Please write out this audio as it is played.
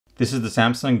This is the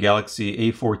Samsung Galaxy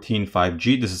A14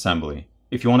 5G disassembly.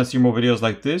 If you want to see more videos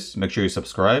like this, make sure you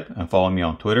subscribe and follow me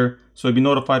on Twitter so you'll be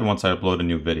notified once I upload a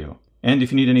new video. And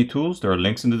if you need any tools, there are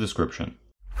links in the description.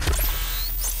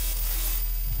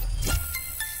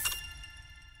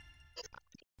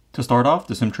 To start off,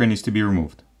 the SIM tray needs to be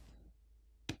removed.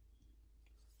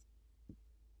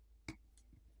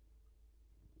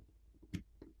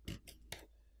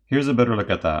 Here's a better look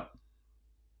at that.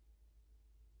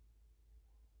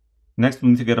 Next,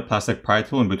 we'll need to get a plastic pry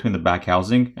tool in between the back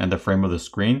housing and the frame of the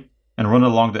screen and run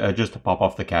along the edges to pop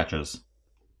off the catches.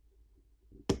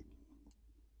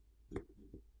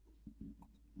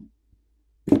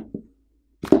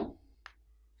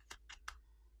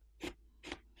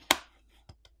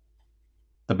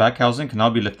 The back housing can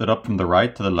now be lifted up from the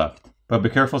right to the left, but be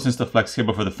careful since the flex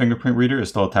cable for the fingerprint reader is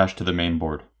still attached to the main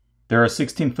board. There are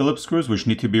 16 Phillips screws which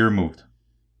need to be removed.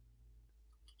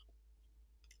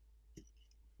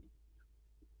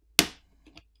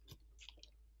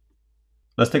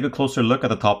 Let's take a closer look at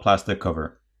the top plastic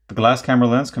cover. The glass camera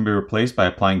lens can be replaced by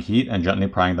applying heat and gently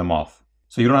prying them off,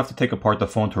 so you don't have to take apart the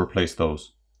phone to replace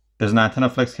those. There's an antenna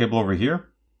flex cable over here,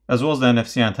 as well as the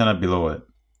NFC antenna below it.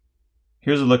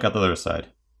 Here's a look at the other side.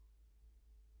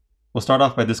 We'll start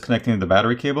off by disconnecting the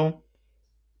battery cable,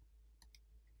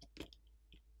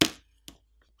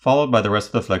 followed by the rest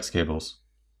of the flex cables.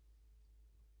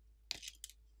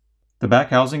 The back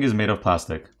housing is made of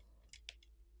plastic.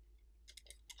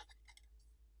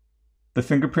 The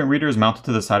fingerprint reader is mounted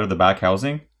to the side of the back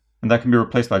housing, and that can be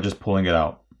replaced by just pulling it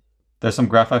out. There's some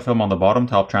graphite film on the bottom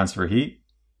to help transfer heat,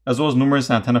 as well as numerous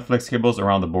antenna flex cables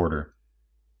around the border.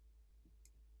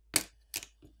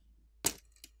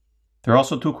 There are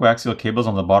also two coaxial cables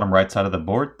on the bottom right side of the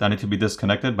board that need to be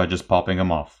disconnected by just popping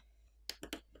them off.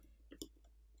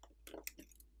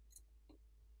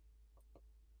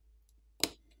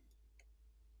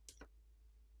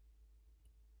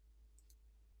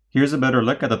 Here's a better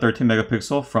look at the 13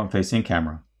 megapixel front-facing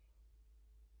camera.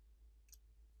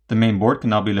 The main board can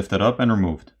now be lifted up and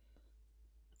removed.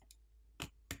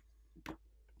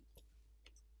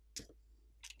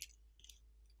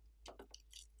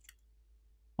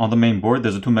 On the main board,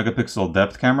 there's a 2 megapixel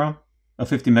depth camera, a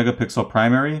 50 megapixel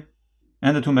primary,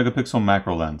 and a 2 megapixel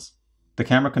macro lens. The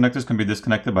camera connectors can be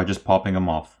disconnected by just popping them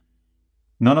off.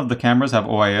 None of the cameras have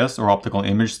OIS or optical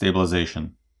image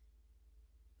stabilization.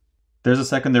 There's a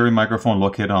secondary microphone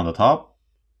located on the top,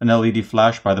 an LED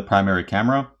flash by the primary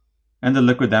camera, and the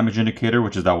liquid damage indicator,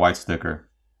 which is that white sticker.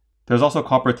 There's also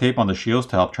copper tape on the shields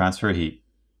to help transfer heat.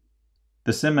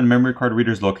 The SIM and memory card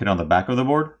reader is located on the back of the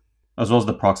board, as well as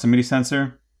the proximity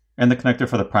sensor, and the connector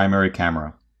for the primary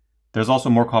camera. There's also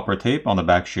more copper tape on the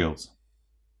back shields.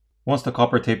 Once the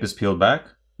copper tape is peeled back,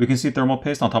 we can see thermal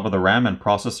paste on top of the RAM and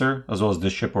processor, as well as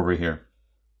this chip over here.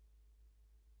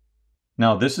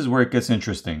 Now this is where it gets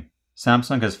interesting.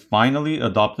 Samsung has finally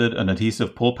adopted an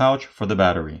adhesive pull pouch for the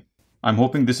battery. I'm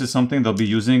hoping this is something they'll be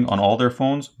using on all their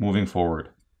phones moving forward.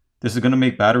 This is going to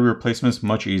make battery replacements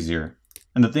much easier.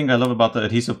 And the thing I love about the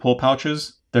adhesive pull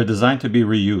pouches, they're designed to be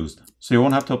reused. So you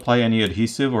won't have to apply any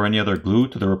adhesive or any other glue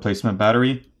to the replacement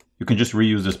battery. You can just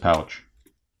reuse this pouch.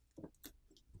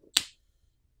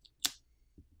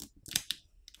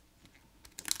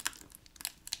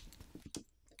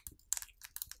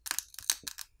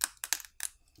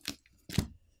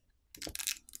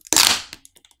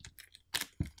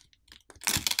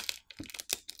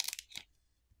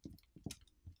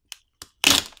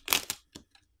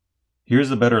 Here's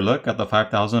a better look at the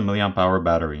 5000 mAh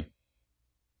battery.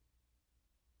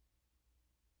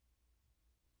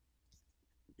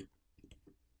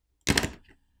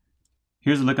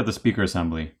 Here's a look at the speaker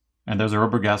assembly, and there's a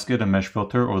rubber gasket and mesh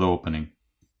filter over the opening.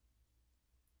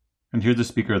 And here's the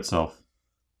speaker itself.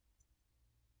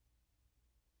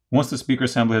 Once the speaker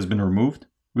assembly has been removed,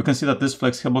 we can see that this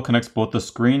flex cable connects both the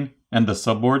screen and the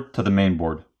subboard to the main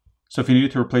board. So if you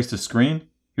needed to replace the screen,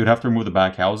 you'd have to remove the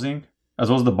back housing, as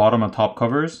well as the bottom and top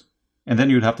covers, and then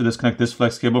you'd have to disconnect this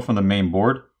flex cable from the main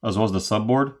board, as well as the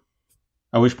subboard,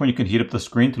 at which point you can heat up the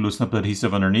screen to loosen up the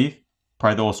adhesive underneath,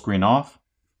 pry the old screen off,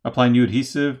 apply new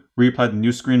adhesive, reapply the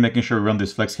new screen, making sure we run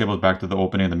these flex cables back to the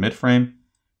opening in the mid-frame,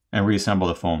 and reassemble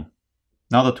the phone.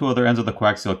 Now the two other ends of the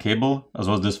coaxial cable, as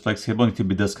well as this flex cable, need to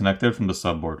be disconnected from the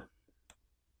subboard.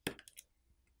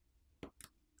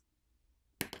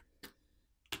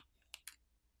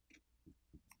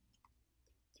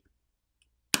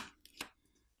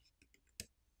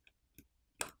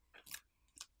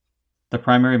 The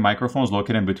primary microphone is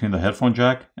located in between the headphone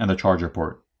jack and the charger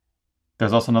port.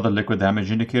 There's also another liquid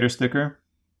damage indicator sticker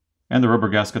and the rubber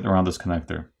gasket around this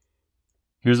connector.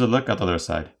 Here's a look at the other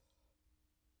side.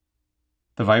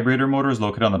 The vibrator motor is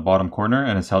located on the bottom corner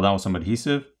and is held down with some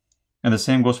adhesive, and the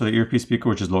same goes for the earpiece speaker,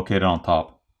 which is located on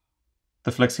top.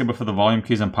 The flex cable for the volume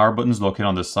keys and power button is located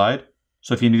on this side,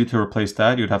 so if you needed to replace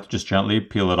that, you'd have to just gently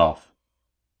peel it off.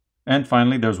 And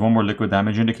finally, there's one more liquid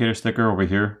damage indicator sticker over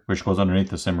here, which goes underneath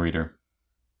the SIM reader.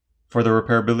 For the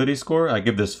repairability score, I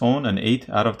give this phone an 8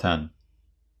 out of 10.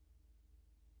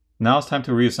 Now it's time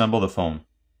to reassemble the phone.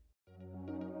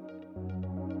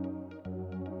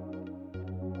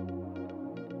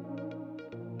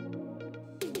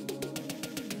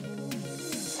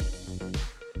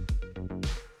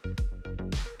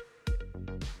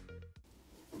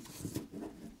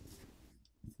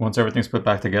 Once everything's put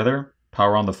back together,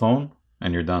 power on the phone,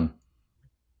 and you're done.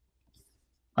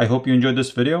 I hope you enjoyed this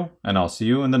video, and I'll see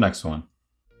you in the next one.